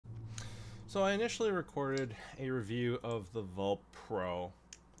So I initially recorded a review of the Vulp Pro,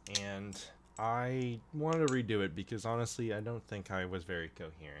 and I wanted to redo it because honestly I don't think I was very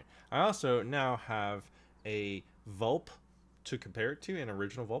coherent. I also now have a Vulp to compare it to, an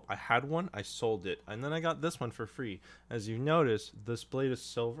original Vulp. I had one, I sold it, and then I got this one for free. As you notice, this blade is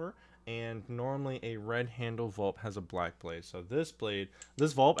silver, and normally a red handle Vulp has a black blade. So this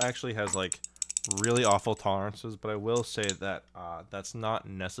Vulp actually has like really awful tolerances, but I will say that that's not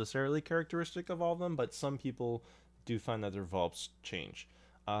necessarily characteristic of all of them, but some people do find that their Vulps change.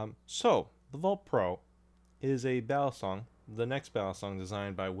 So the Vulp Pro is a Balisong, the next Balisong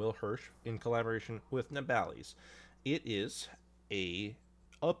designed by Will Hirsch in collaboration with Nabalis. It is a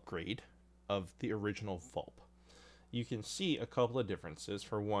upgrade of the original Vulp. You can see a couple of differences.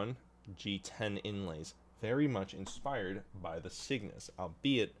 For one, G10 inlays, very much inspired by the Cygnus,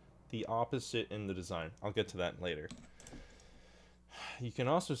 albeit the opposite in the design. I'll get to that later. You can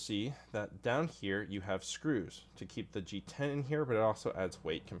also see that down here you have screws to keep the G10 in here, but it also adds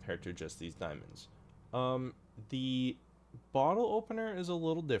weight compared to just these diamonds. The bottle opener is a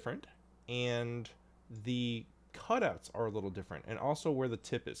little different, and the cutouts are a little different, and also where the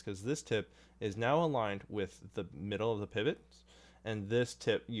tip is, because this tip is now aligned with the middle of the pivots, and this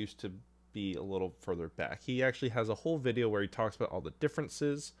tip used to be a little further back. He actually has a whole video where he talks about all the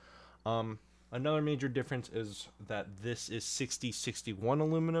differences. Another major difference is that this is 6061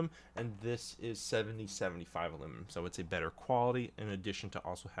 aluminum and this is 7075 aluminum, so it's a better quality in addition to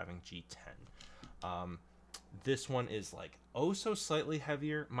also having G10. This one is like oh so slightly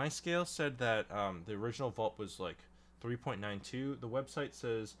heavier. My scale said that the original Vulp was like 3.92. The website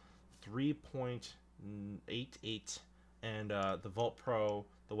says 3.88, and the Vulp Pro,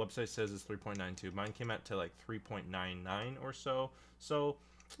 the website says it's 3.92. Mine came out to like 3.99 or so. So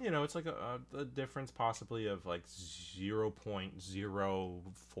you know, it's like a difference possibly of like 0.045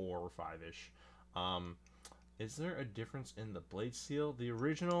 or 5-ish. Is there a difference in the blade steel? The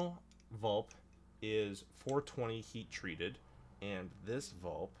original Vulp is 420 heat treated, and this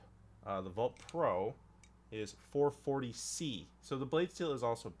Vulp, the Vulp Pro, is 440C. So the blade steel is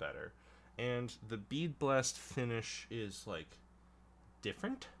also better, and the bead blessed finish is like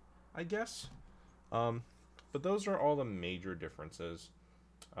different, I guess. But those are all the major differences.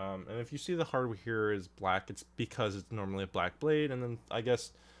 And if you see the hardware here is black, it's because it's normally a black blade. And then I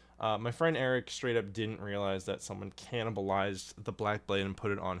guess my friend Eric straight up didn't realize that someone cannibalized the black blade and put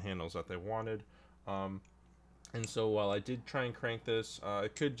it on handles that they wanted. And so while I did try and crank this,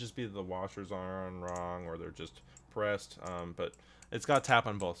 it could just be the washers are on wrong or they're just pressed. But it's got tap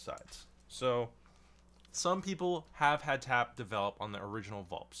on both sides. So some people have had tap develop on the original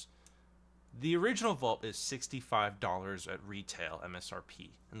Vulps. The original Vulp is $65 at retail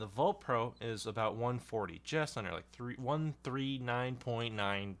MSRP, and the Vulp Pro is about $140, just under like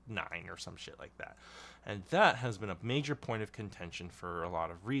 139.99 or some shit like that. And that has been a major point of contention for a lot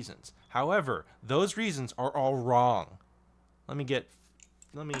of reasons. However, those reasons are all wrong. Let me back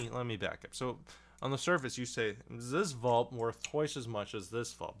up. So on the surface, you say, is this Vulp worth twice as much as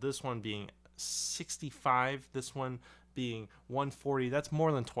this Vulp? This one being 65, this one being 140, that's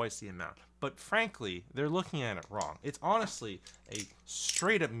more than twice the amount. But frankly, they're looking at it wrong. It's honestly a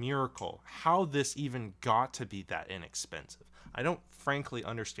straight up miracle how this even got to be that inexpensive. I don't frankly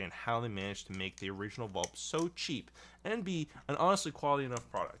understand how they managed to make the original Vulp so cheap and be an honestly quality enough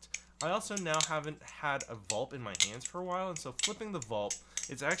product. I also now haven't had a Vulp in my hands for a while, and so flipping the Vulp,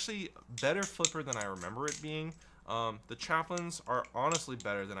 it's actually better flipper than I remember it being. The chaplains are honestly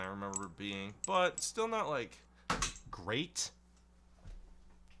better than I remember it being, but still not like great.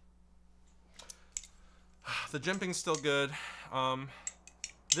 The jumping's still good.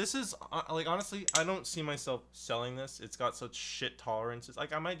 This is like honestly, I don't see myself selling this. It's got such shit tolerances.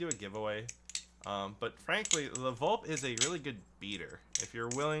 Like I might do a giveaway, but frankly, the Vulp is a really good beater. If you're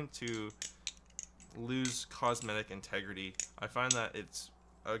willing to lose cosmetic integrity, I find that it's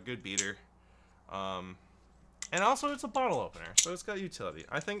a good beater. And also, it's a bottle opener, so it's got utility.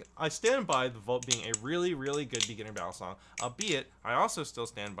 I think I stand by the Vulp being a really, really good beginner Balisong, albeit I also still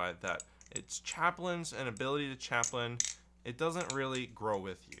stand by that its chaplains and ability to chaplain, it doesn't really grow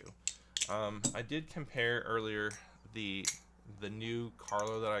with you. I did compare earlier the new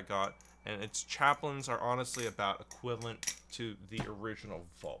Carlo that I got, and its chaplains are honestly about equivalent to the original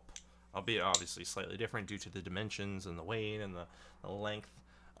Vulp, albeit obviously slightly different due to the dimensions and the weight and the length.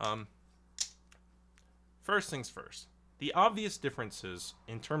 First things first, the obvious differences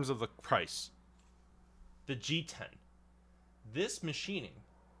in terms of the price. The G10. This machining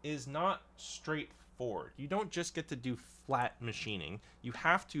is not straightforward. You don't just get to do flat machining. You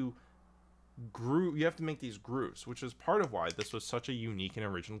have to make these grooves, which is part of why this was such a unique and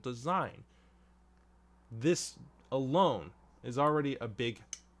original design. this alone is already a big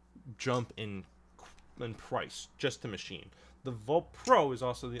jump in price, just the machine. The Vulp Pro is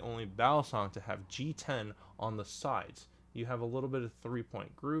also the only Balisong to have G10 on the sides. You have a little bit of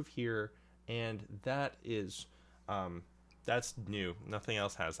 3-point groove here, and that is that's new. Nothing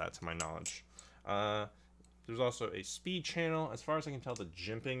else has that to my knowledge. There's also a speed channel. As far as I can tell, the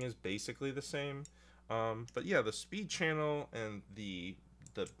jimping is basically the same. But yeah, the speed channel and the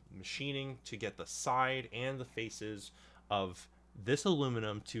machining to get the side and the faces of this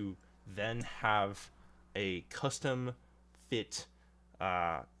aluminum to then have a custom fit.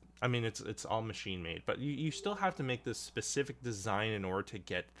 I mean, it's all machine made, but you still have to make this specific design in order to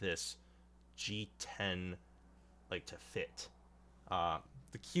get this G10 like to fit.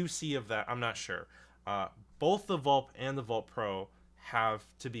 The QC of that, I'm not sure. Both the Vulp and the Vulp Pro have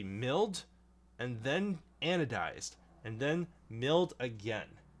to be milled and then anodized and then milled again.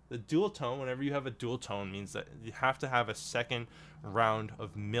 The dual tone, whenever you have a dual tone, means that you have to have a second round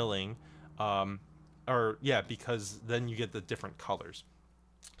of milling, because then you get the different colors.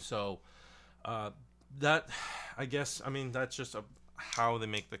 So that, I guess, I mean, that's just how they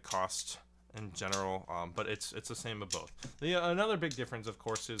make the cost in general, but it's the same of both. Another big difference, of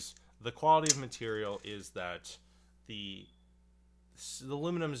course, is the quality of material. Is that the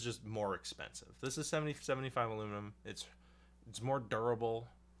aluminum is just more expensive. This is 70-75 aluminum. It's more durable.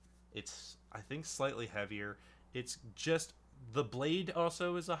 It's, I think, slightly heavier. It's just, the blade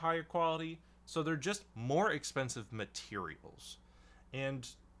also is a higher quality, so they're just more expensive materials. And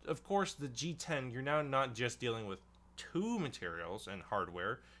of course, the G10, you're now not just dealing with two materials and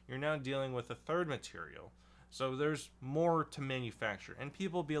hardware, you're now dealing with a third material. So there's more to manufacture. And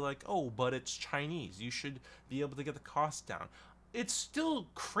people be like, oh, but it's Chinese, you should be able to get the cost down. It's still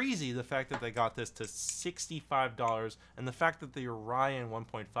crazy, the fact that they got this to $65, and the fact that the Orion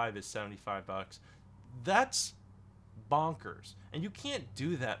 1.5 is $75. That's bonkers. And you can't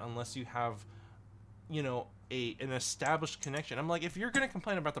do that unless you have, you know, an established connection. I'm like, if you're gonna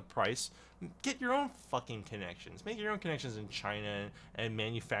complain about the price, get your own fucking connections. Make your own connections in China and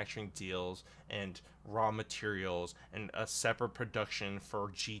manufacturing deals and raw materials and a separate production for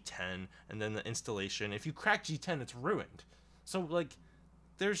G10 and then the installation. If you crack G10, it's ruined. So, like,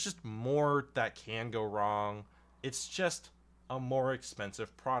 there's just more that can go wrong. It's just a more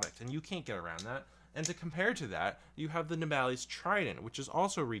expensive product, and you can't get around that. And to compare to that, you have the Nabalis Trident, which is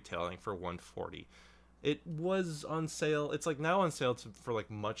also retailing for $140. It was on sale. It's like now on sale for like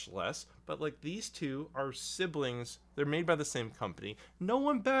much less, but like these two are siblings. They're made by the same company. No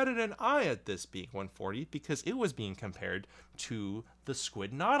one batted an eye at this being $140 because it was being compared to the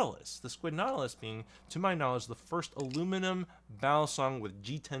Squid Nautilus. The Squid Nautilus being, to my knowledge, the first aluminum Balisong with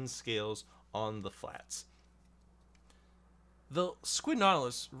G10 scales on the flats. The Squid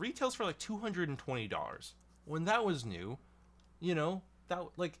Nautilus retails for like $220. When that was new, you know, that,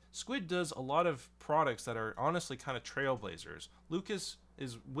 like, Squid does a lot of products that are honestly kind of trailblazers. Lucas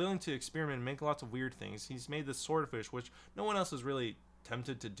is willing to experiment and make lots of weird things. He's made this swordfish, which no one else is really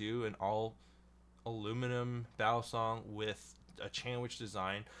tempted to do, an all aluminum Balisong with a sandwich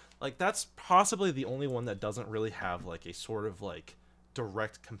design. Like, that's possibly the only one that doesn't really have like a sort of like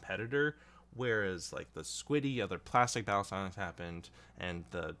direct competitor, whereas like the Squiddy, other plastic Balisongs happened, and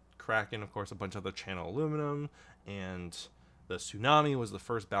the Kraken, of course, a bunch of other channel aluminum, and the Tsunami was the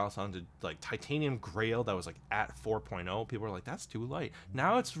first Balisong to like titanium grail that was like at 4.0. People were like, that's too light.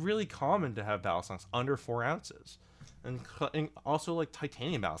 Now it's really common to have Balisongs under 4 ounces, and also like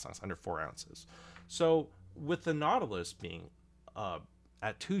titanium Balisongs under 4 ounces. So with the Nautilus being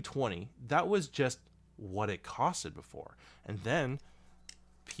at $220, that was just what it costed before, and then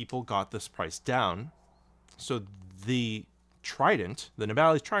people got this price down. So the Trident, the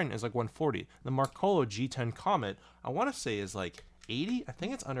Nabalis Trident, is like $140. The Marcolo G10 Comet, I want to say, is like $80. I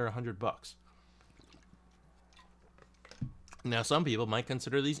think it's under $100. Now, some people might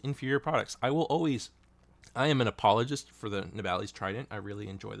consider these inferior products. I am an apologist for the Nabalis Trident. I really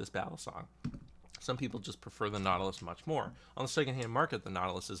enjoy this Balisong. Some people just prefer the Nautilus much more. On the secondhand market, the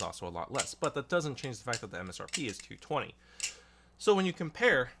Nautilus is also a lot less, but that doesn't change the fact that the MSRP is $220. So when you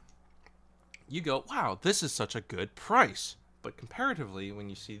compare, you go, wow, this is such a good price. But comparatively, when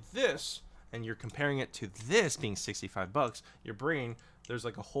you see this and you're comparing it to this being $65, your brain, there's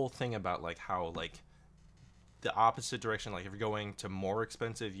like a whole thing about like how like the opposite direction. Like if you're going to more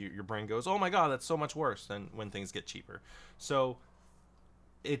expensive, your brain goes, oh my God, that's so much worse than when things get cheaper. So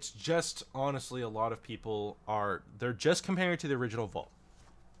it's just, honestly, a lot of people they're just comparing it to the original Vulp.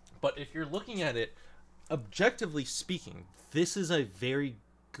 But if you're looking at it objectively speaking, this is a very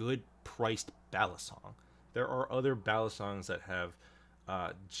good priced Balisong. There are other Balisongs that have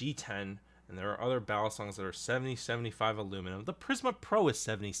G10, And there are other Balisongs that are 70-75 aluminum. The Prisma Pro is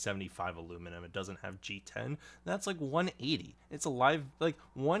 70-75 aluminum. It doesn't have G10. That's like 180. It's a live, like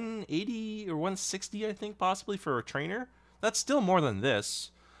 180 or 160, I think, possibly for a trainer. That's still more than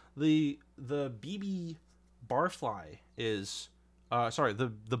this. The BB Barfly is,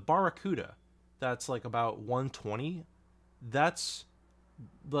 the Barracuda, that's like about 120. That's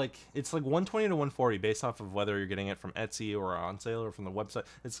like, it's like 120 to 140 based off of whether you're getting it from Etsy or on sale or from the website.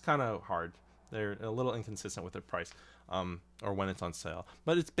 It's kind of hard. They're a little inconsistent with their price, or when it's on sale.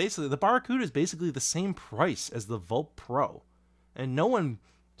 But it's basically, the Barracuda is basically the same price as the Vulp Pro. And no one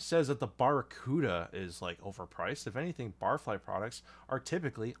says that the Barracuda is like overpriced. If anything, Barfly products are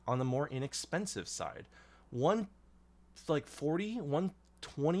typically on the more inexpensive side. 140,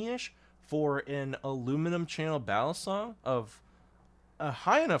 120-ish for an aluminum channel Balisong of a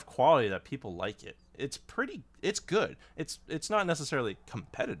high enough quality that people like it. It's good. It's not necessarily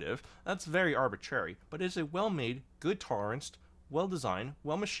competitive. That's very arbitrary, but it's a well-made, good toleranced, well-designed,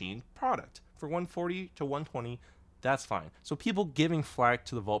 well-machined product. For 140 to 120, that's fine. So people giving flack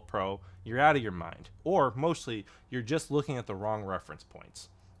to the Vulp Pro, you're out of your mind. Or mostly, you're just looking at the wrong reference points.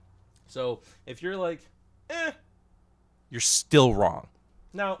 So if you're like, you're still wrong.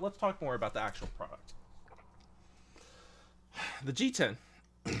 Now, let's talk more about the actual product. The G10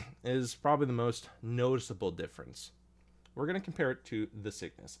 is probably the most noticeable difference. We're going to compare it to the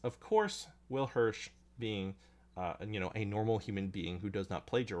Cygnus. Of course, Will Hirsch, being a normal human being who does not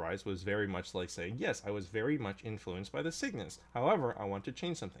plagiarize, was very much like saying, yes, I was very much influenced by the Cygnus. However, I want to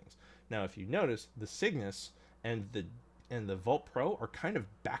change some things. Now, if you notice, the Cygnus and the Vulp Pro are kind of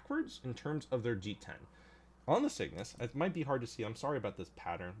backwards in terms of their G10. On the Cygnus, it might be hard to see. I'm sorry about this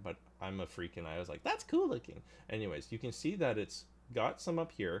pattern, but I'm a freak and I was like, that's cool looking. Anyways, you can see that it's got some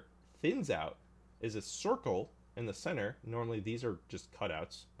up here, thins out, is a circle in the center. Normally these are just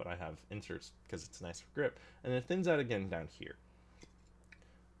cutouts, but I have inserts because it's nice for grip. And it thins out again down here.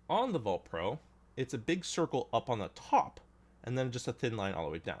 On the Vulp Pro, it's a big circle up on the top, and then just a thin line all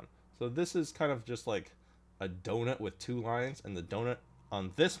the way down. So this is kind of just like a donut with two lines, and the donut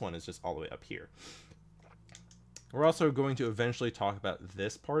on this one is just all the way up here. We're also going to eventually talk about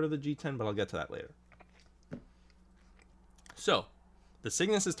this part of the G10, but I'll get to that later. So, the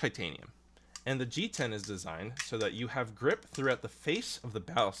Cygnus is titanium, and the G10 is designed so that you have grip throughout the face of the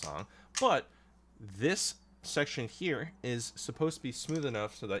Balisong, but this section here is supposed to be smooth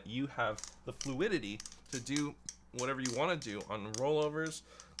enough so that you have the fluidity to do whatever you want to do on rollovers,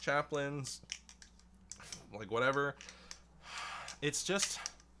 chaplains, like whatever. It's just,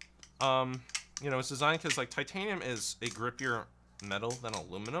 it's designed because like titanium is a grippier metal than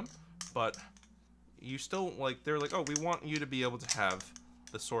aluminum, but you still, like, they're like, oh, we want you to be able to have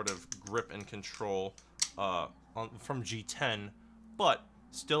the sort of grip and control from G10, but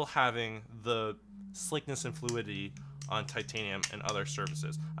still having the slickness and fluidity on titanium and other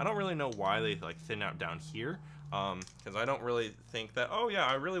surfaces. I don't really know why they like thin out down here, because I don't really think that, oh yeah,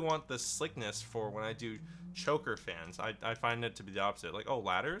 I really want this slickness for when I do choker fans. I find it to be the opposite. Like, oh,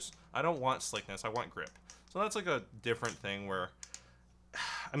 ladders, I don't want slickness, I want grip. So that's like a different thing where,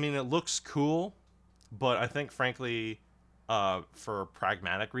 I mean, it looks cool, but I think frankly, for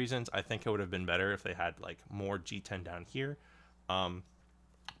pragmatic reasons, I think it would have been better if they had like more G10 down here.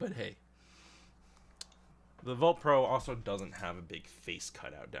 But hey, the Vulp Pro also doesn't have a big face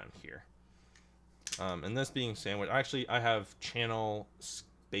cutout down here. And this being sandwich, actually I have channel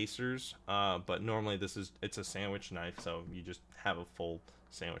spacers, but normally it's a sandwich knife, so you just have a full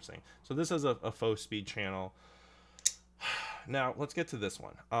sandwich thing. So this is a faux speed channel. Now let's get to this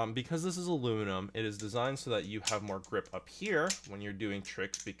one. Because this is aluminum, it is designed so that you have more grip up here when you're doing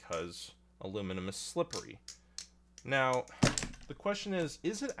tricks, because aluminum is slippery. Now the question is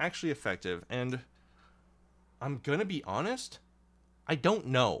it actually effective? And I'm gonna be honest, I don't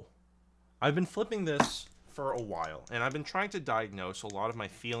know. I've been flipping this for a while, and I've been trying to diagnose a lot of my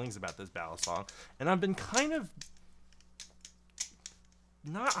feelings about this Balisong, and I've been kind of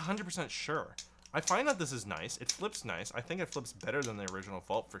not 100% sure. I find that this is nice. It flips nice. I think it flips better than the original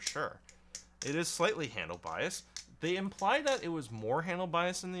Vulp for sure. It is slightly handle bias. They implied that it was more handle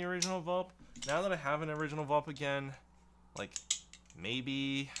bias than the original Vulp. Now that I have an original Vulp again, like,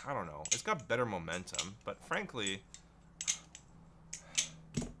 maybe, I don't know. It's got better momentum, but frankly,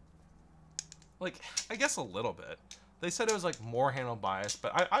 like, I guess a little bit. They said it was like more handle bias,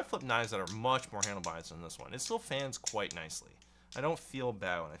 but I flip knives that are much more handle bias than this one. It still fans quite nicely. I don't feel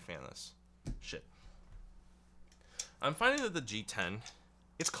bad when I fan this. Shit. I'm finding that the G10,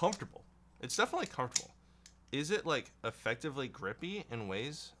 it's comfortable. It's definitely comfortable. Is it like effectively grippy in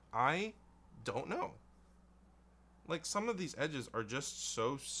ways? I don't know. Like, some of these edges are just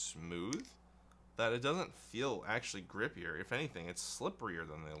so smooth that it doesn't feel actually grippier. If anything, it's slipperier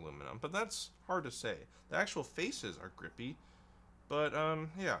than the aluminum, but that's hard to say. The actual faces are grippy, but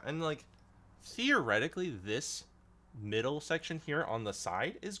yeah, and like theoretically this middle section here on the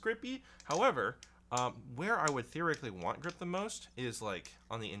side is grippy. However, where I would theoretically want grip the most is like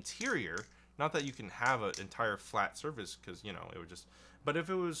on the interior. Not that you can have an entire flat surface, because you know it would just. But if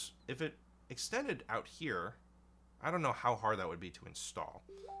it extended out here, I don't know how hard that would be to install.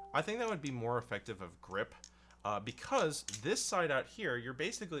 I think that would be more effective of grip, because this side out here you're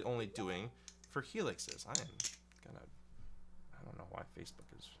basically only doing for helixes. I don't know why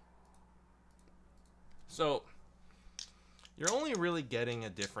Facebook is. So you're only really getting a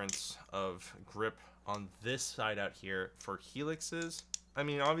difference of grip on this side out here for helixes. I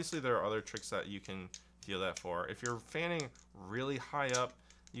mean, obviously there are other tricks that you can feel that for. If you're fanning really high up,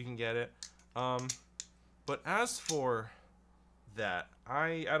 you can get it. But as for that,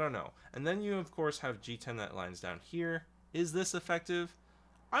 I don't know. And then you of course have G10 that lines down here. Is this effective?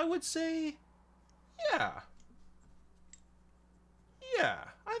 I would say, yeah. Yeah,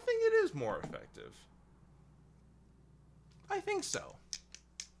 I think it is more effective. I think so.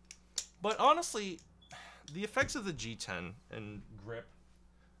 But honestly, the effects of the G10 and grip,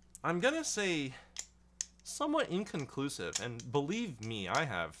 I'm gonna say somewhat inconclusive. And believe me, I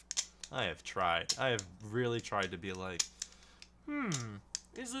have tried. I have really tried to be like,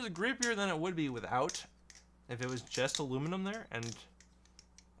 is this grippier than it would be without, if it was just aluminum there? And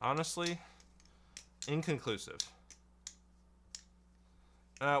honestly, inconclusive.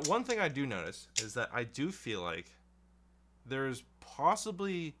 One thing I do notice is that I do feel like there's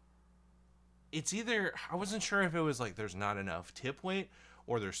possibly, it's either, I wasn't sure if it was like there's not enough tip weight,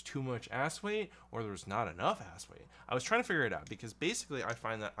 or there's too much ass weight, or there's not enough ass weight. I was trying to figure it out, because basically I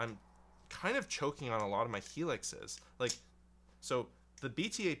find that I'm kind of choking on a lot of my helixes. Like, so the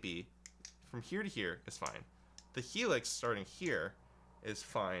BT8B from here to here is fine. The helix starting here is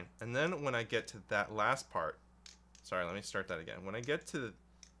fine. And then when I get to that last part, sorry, let me start that again. When I get to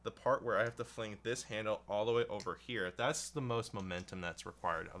the part where I have to fling this handle all the way over here, that's the most momentum that's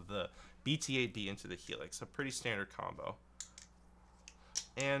required of the BT8B into the helix. A pretty standard combo.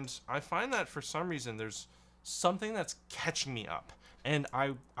 And I find that for some reason there's something that's catching me up. And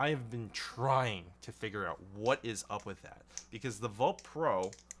I have been trying to figure out what is up with that. Because the Vulp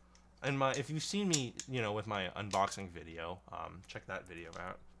Pro, and if you've seen me, you know, with my unboxing video, check that video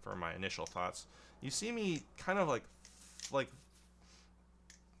out for my initial thoughts. You see me kind of like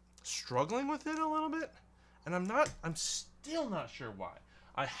struggling with it a little bit, and I'm still not sure why.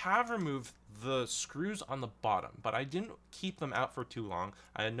 I have removed the screws on the bottom, but I didn't keep them out for too long.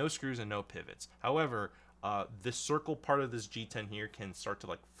 I had no screws and no pivots. However, this circle part of this G10 here can start to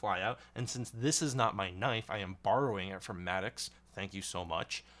like fly out, and since this is not my knife, I am borrowing it from Maddox. Thank you so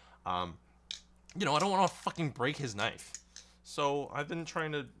much. You know, I don't want to fucking break his knife, so I've been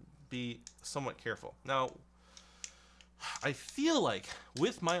trying to be somewhat careful. Now, I feel like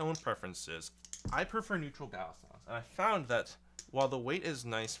with my own preferences, I prefer neutral Balisongs, and I found that while the weight is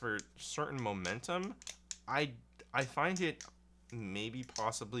nice for certain momentum, I find it maybe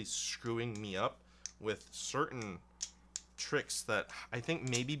possibly screwing me up with certain tricks that I think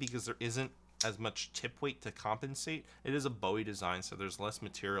maybe because there isn't as much tip weight to compensate. It is a Bowie design, so there's less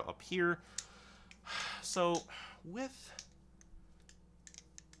material up here. So with,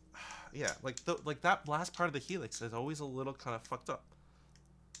 yeah, like that last part of the helix is always a little kind of fucked up.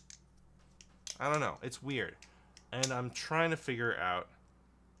 I don't know, it's weird, and I'm trying to figure it out,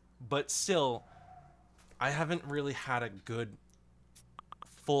 but still I haven't really had a good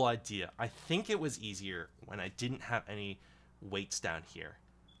full idea. I think it was easier when I didn't have any weights down here.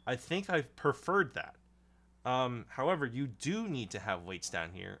 I think I've preferred that. However, you do need to have weights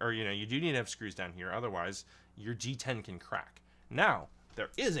down here, or you know, you do need to have screws down here, otherwise your G10 can crack. Now, there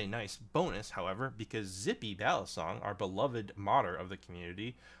is a nice bonus, however, because Zippy Balisong, our beloved modder of the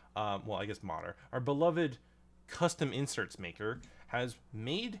community, well, I guess modder, our beloved custom inserts maker, has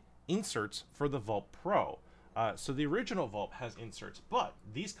made inserts for the Vulp Pro. So the original Vulp has inserts, but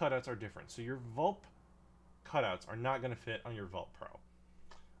these cutouts are different. So your Vulp cutouts are not going to fit on your Vulp Pro.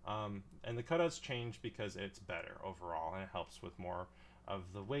 And the cutouts change because it's better overall, and it helps with more of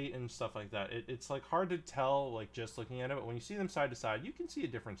the weight and stuff like that. It's like hard to tell, like just looking at it, but when you see them side to side, you can see a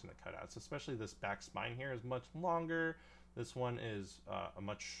difference in the cutouts. Especially this back spine here is much longer. This one is a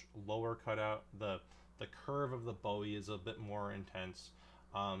much lower cutout. The curve of the Bowie is a bit more intense.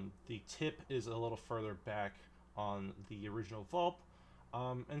 The tip is a little further back on the original Vulp,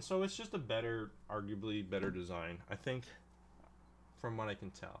 and so it's just a better, arguably better design, I think, from what I can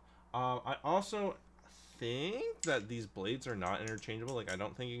tell. I also think that these blades are not interchangeable. Like, I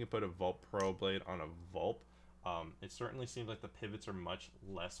don't think you can put a Vulp Pro blade on a Vulp. It certainly seems like the pivots are much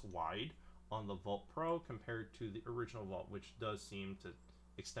less wide on the Vulp Pro compared to the original Vulp, which does seem to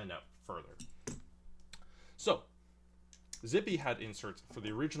extend out further. So, Zippy had inserts for the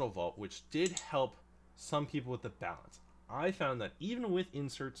original Vulp, which did help some people with the balance. I found that even with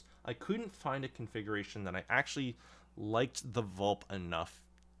inserts, I couldn't find a configuration that I actually liked the Vulp enough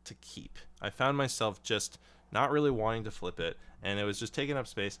to keep. I found myself just not really wanting to flip it, and it was just taking up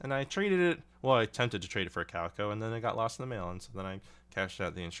space, and I traded it, well, I attempted to trade it for a Calico, and then it got lost in the mail, and so then I cashed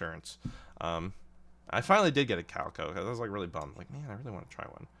out the insurance. I finally did get a Calico, because I was like really bummed, like, man, I really want to try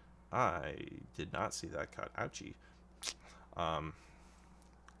one. I did not see that cut. Ouchie.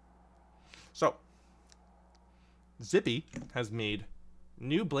 So, Zippy has made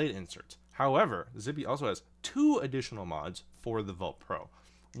new blade inserts. However, Zippy also has 2 additional mods for the Vulp Pro.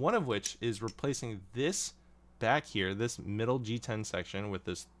 One of which is replacing this back here, this middle G10 section with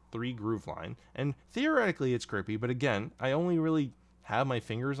this 3 groove line. And theoretically it's grippy, but again, I only really have my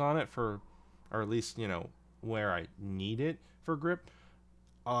fingers on it for, or at least, you know, where I need it for grip,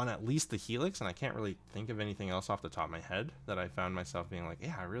 on at least the helix, and I can't really think of anything else off the top of my head that I found myself being like,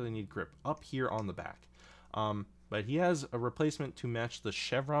 yeah, I really need grip up here on the back. But he has a replacement to match the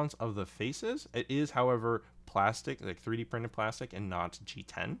chevrons of the faces. It is, however, plastic, like 3D printed plastic, and not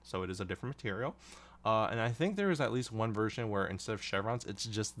G10, so it is a different material. And I think there is at least one version where instead of chevrons, it's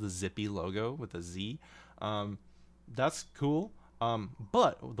just the Zippy logo with a Z. That's cool.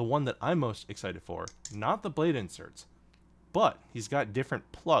 But the one that I'm most excited for, not the blade inserts, but he's got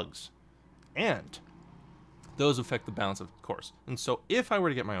different plugs, and those affect the balance, of course. And so if I were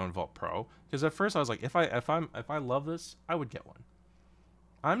to get my own Vulp Pro, because at first I was like, if I love this, I would get one.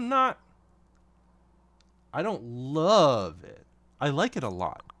 I don't love it. I like it a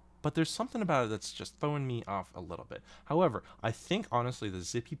lot, but there's something about it that's just throwing me off a little bit. However, I think honestly the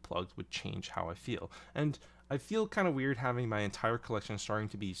Zippy plugs would change how I feel. And I feel kind of weird having my entire collection starting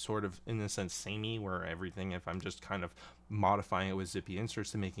to be sort of, in a sense, samey, where everything, if I'm just kind of modifying it with Zippy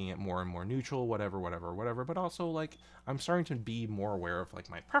inserts to making it more and more neutral, whatever, but also, like, I'm starting to be more aware of, like,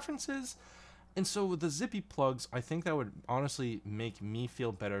 my preferences. And so with the Zippy plugs, I think that would honestly make me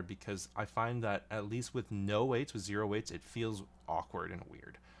feel better, because I find that at least with no weights, with 0 weights, it feels awkward and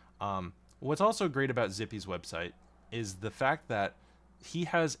weird. What's also great about Zippy's website is the fact that he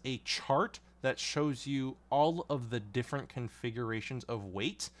has a chart that shows you all of the different configurations of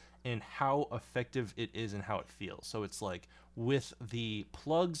weight and how effective it is and how it feels. So it's like with the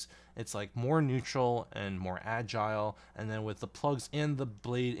plugs, it's like more neutral and more agile. And then with the plugs and the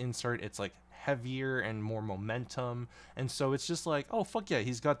blade insert, it's like heavier and more momentum. And so it's just like, oh, fuck yeah,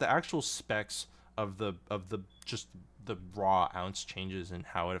 he's got the actual specs of the just the raw ounce changes and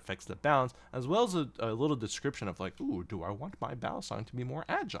how it affects the balance, as well as a little description of like, ooh, do I want my Balisong to be more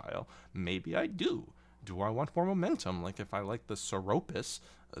agile? Maybe I do. Do I want more momentum? Like if I like the Seropus,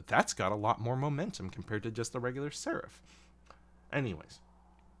 that's got a lot more momentum compared to just the regular Seraph. Anyways,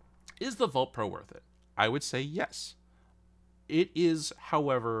 is the Vulp Pro worth it? I would say yes. It is,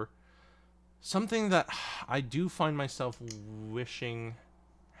 however, something that I do find myself wishing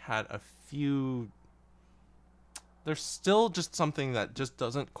had a few... There's still just something that just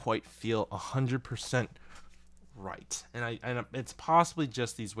doesn't quite feel 100% right. And it's possibly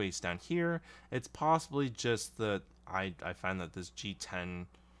just these weights down here. It's possibly just that I find that this G10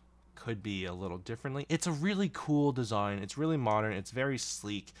 could be a little differently. It's a really cool design. It's really modern. It's very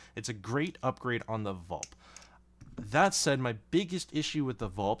sleek. It's a great upgrade on the Vulp. That said, my biggest issue with the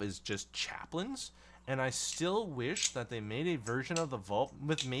Vulp is just chaplains. And I still wish that they made a version of the Vulp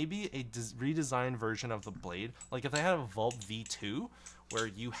with maybe a redesigned version of the blade. Like if they had a Vulp V2 where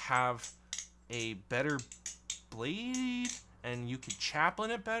you have a better blade and you could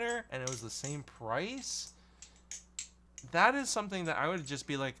chaplain it better and it was the same price. That is something that I would just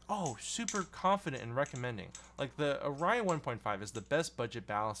be like, oh, super confident in recommending. Like the Orion 1.5 is the best budget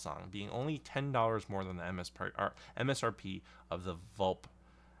Balisong, being only $10 more than the MSRP of the Vulp.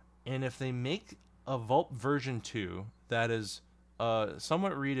 And if they make a Vulp version 2 that is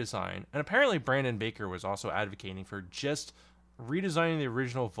somewhat redesigned, and apparently Brandon Baker was also advocating for just redesigning the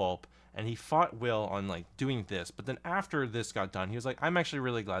original Vulp, and he fought Will on like doing this, but then after this got done, he was like, I'm actually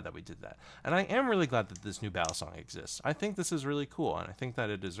really glad that we did that. And I am really glad that this new Balisong exists. I think this is really cool, and I think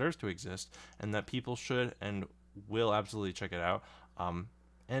that it deserves to exist, and that people should and will absolutely check it out.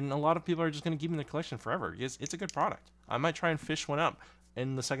 And a lot of people are just going to keep it in their collection forever. It's a good product. I might try and fish one up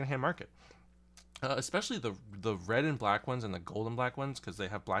in the secondhand market. Especially the red and black ones and the gold and black ones, because they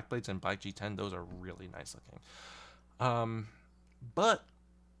have black blades and black G10. Those are really nice looking. But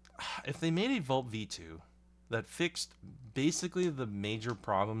if they made a Vulp V2 that fixed basically the major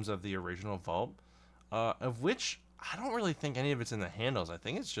problems of the original Vulp, of which I don't really think any of it's in the handles. I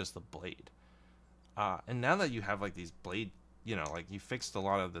think it's just the blade. And now that you have like these blade, you know, like you fixed a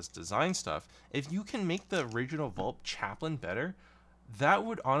lot of this design stuff, if you can make the original Vulp Chaplain better, that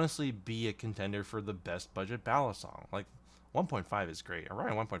would honestly be a contender for the best budget Balisong. Like 1.5 is great.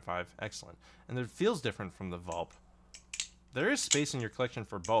 Orion 1.5, excellent. And it feels different from the Vulp. There is space in your collection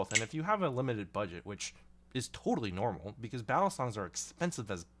for both, and if you have a limited budget, which is totally normal, because Balisongs are expensive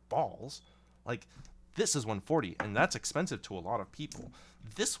as balls, like, this is 140, and that's expensive to a lot of people.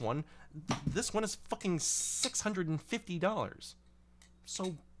 This one is fucking $650.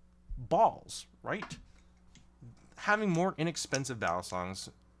 So, balls, right? Having more inexpensive Balisongs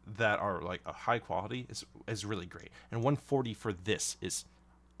that are, like, a high quality is really great. And 140 for this is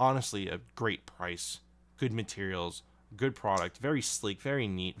honestly a great price, good materials, good product, very sleek, very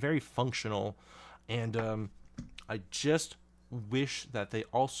neat, very functional, and I just wish that they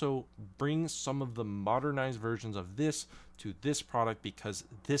also bring some of the modernized versions of this to this product, because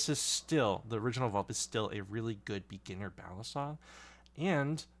this is still, the original Vulp is still a really good beginner Balisong,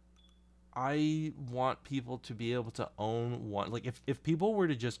 and I want people to be able to own one. Like, if people were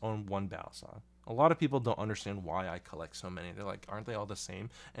to just own one Balisong, a lot of people don't understand why I collect so many. They're like, aren't they all the same?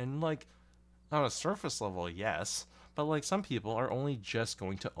 And like, on a surface level, yes, but like some people are only just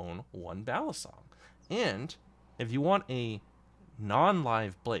going to own one Balisong. And if you want a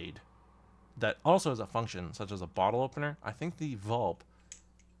non-live blade that also has a function, such as a bottle opener, I think the Vulp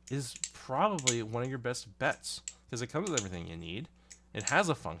is probably one of your best bets, because it comes with everything you need. It has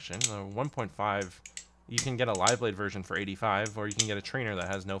a function. 1.5, you can get a live blade version for 85, or you can get a trainer that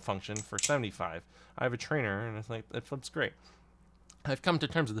has no function for 75. I have a trainer, and it's like, it flips great. I've come to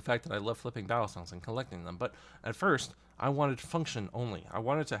terms with the fact that I love flipping Balisongs and collecting them, but at first, I wanted function only. I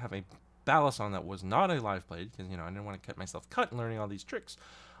wanted to have a Balisong that was not a live blade, because, you know, I didn't want to get myself cut learning all these tricks.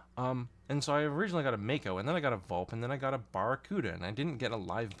 And so I originally got a Mako, and then I got a Vulp, and then I got a Barracuda, and I didn't get a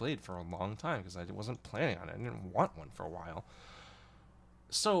live blade for a long time, because I wasn't planning on it. I didn't want one for a while.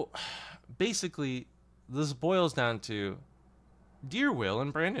 So, basically, this boils down to, dear Will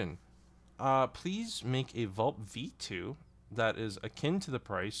and Brandon, please make a Vulp V2 that is akin to the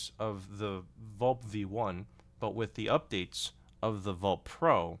price of the Vulp V1, but with the updates of the Vulp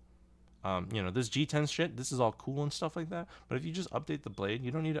Pro. You know, this G10 shit, this is all cool and stuff like that, but if you just update the blade,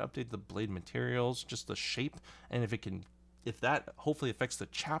 you don't need to update the blade materials, just the shape, and if that hopefully affects the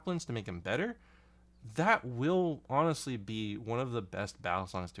chaplains to make them better, that will honestly be one of the best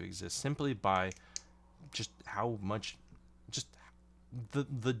Balisongs to exist, simply by just how much, just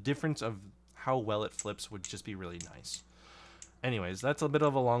the difference of how well it flips would just be really nice. Anyways, that's a bit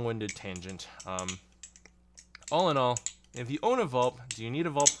of a long-winded tangent. All in all, if you own a Vulp, do you need a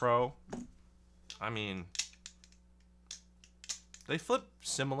Vulp Pro? I mean, they flip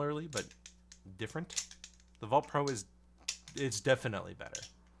similarly, but different. The Vulp Pro it's definitely better.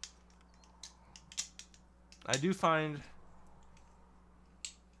 I do find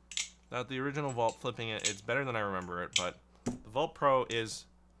that the original Vulp, flipping it's better than I remember it, but the Vulp Pro it's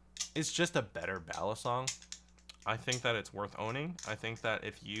just a better Balisong. I think that it's worth owning. I think that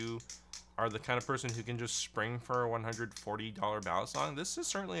if you are the kind of person who can just spring for a $140 Balisong, this is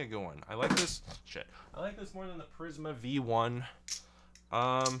certainly a good one. I like this shit. I like this more than the Prisma V1.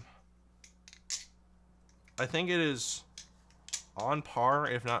 I think it is on par,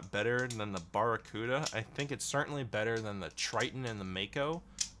 if not better, than the Barracuda. I think it's certainly better than the Triton and the Mako.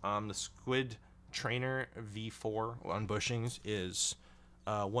 The Squid Trainer V4 on Bushings is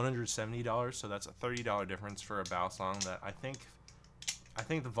 $170, so that's a $30 difference for a Balisong that I think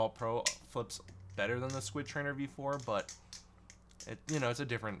the Vulp Pro flips better than the Squid Trainer V4, but it's a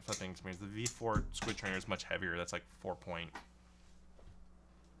different flipping experience. The V4 Squid Trainer is much heavier. That's like 4 point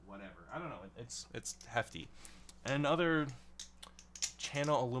whatever. I don't know. It's hefty. And other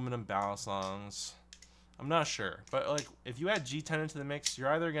channel aluminum Balisongs, I'm not sure, but like if you add G10 into the mix,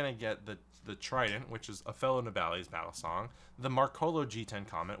 you're either gonna get the Trident, which is a fellow Nabalis Balisong, the Marcolo G10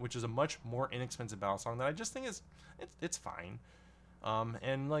 Comet, which is a much more inexpensive Balisong that I just think it's fine,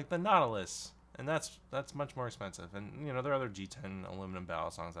 and like the Nautilus, and that's much more expensive, and there are other G10 aluminum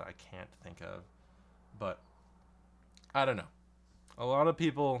Balisongs that I can't think of, but I don't know. A lot of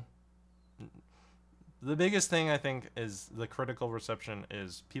people, the biggest thing I think is the critical reception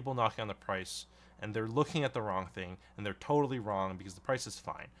is people knocking on the price, and they're looking at the wrong thing, and they're totally wrong because the price is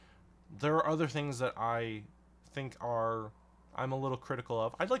fine. There are other things that I think I'm a little critical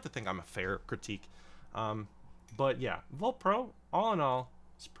of. I'd like to think I'm a fair critique. But yeah, Vulp Pro, all in all,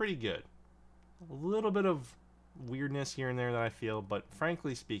 it's pretty good. A little bit of weirdness here and there that I feel, but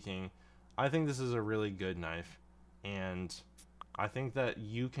frankly speaking, I think this is a really good knife, and I think that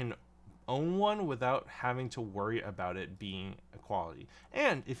you can own one without having to worry about it being a quality.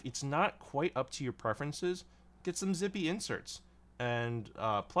 And if it's not quite up to your preferences, get some zippy inserts and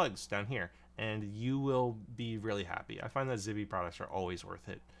plugs down here, and you will be really happy. I find that zippy products are always worth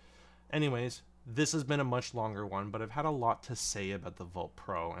it. Anyways, this has been a much longer one, but I've had a lot to say about the Vulp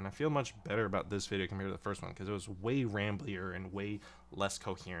Pro, and I feel much better about this video compared to the first one because it was way ramblier and way less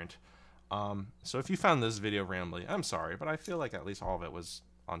coherent. So if you found this video rambly, I'm sorry, but I feel like at least all of it was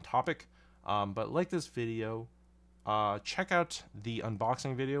on topic. But like this video, check out the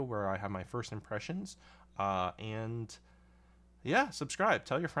unboxing video where I have my first impressions, and yeah, subscribe,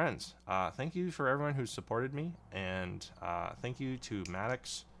 tell your friends. Thank you for everyone who supported me, and thank you to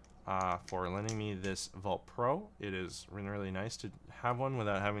Maddox for lending me this Vulp Pro. It is really nice to have one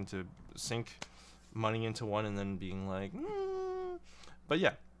without having to sink money into one and then being like, But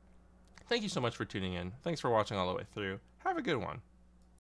yeah, thank you so much for tuning in. Thanks for watching all the way through. Have a good one.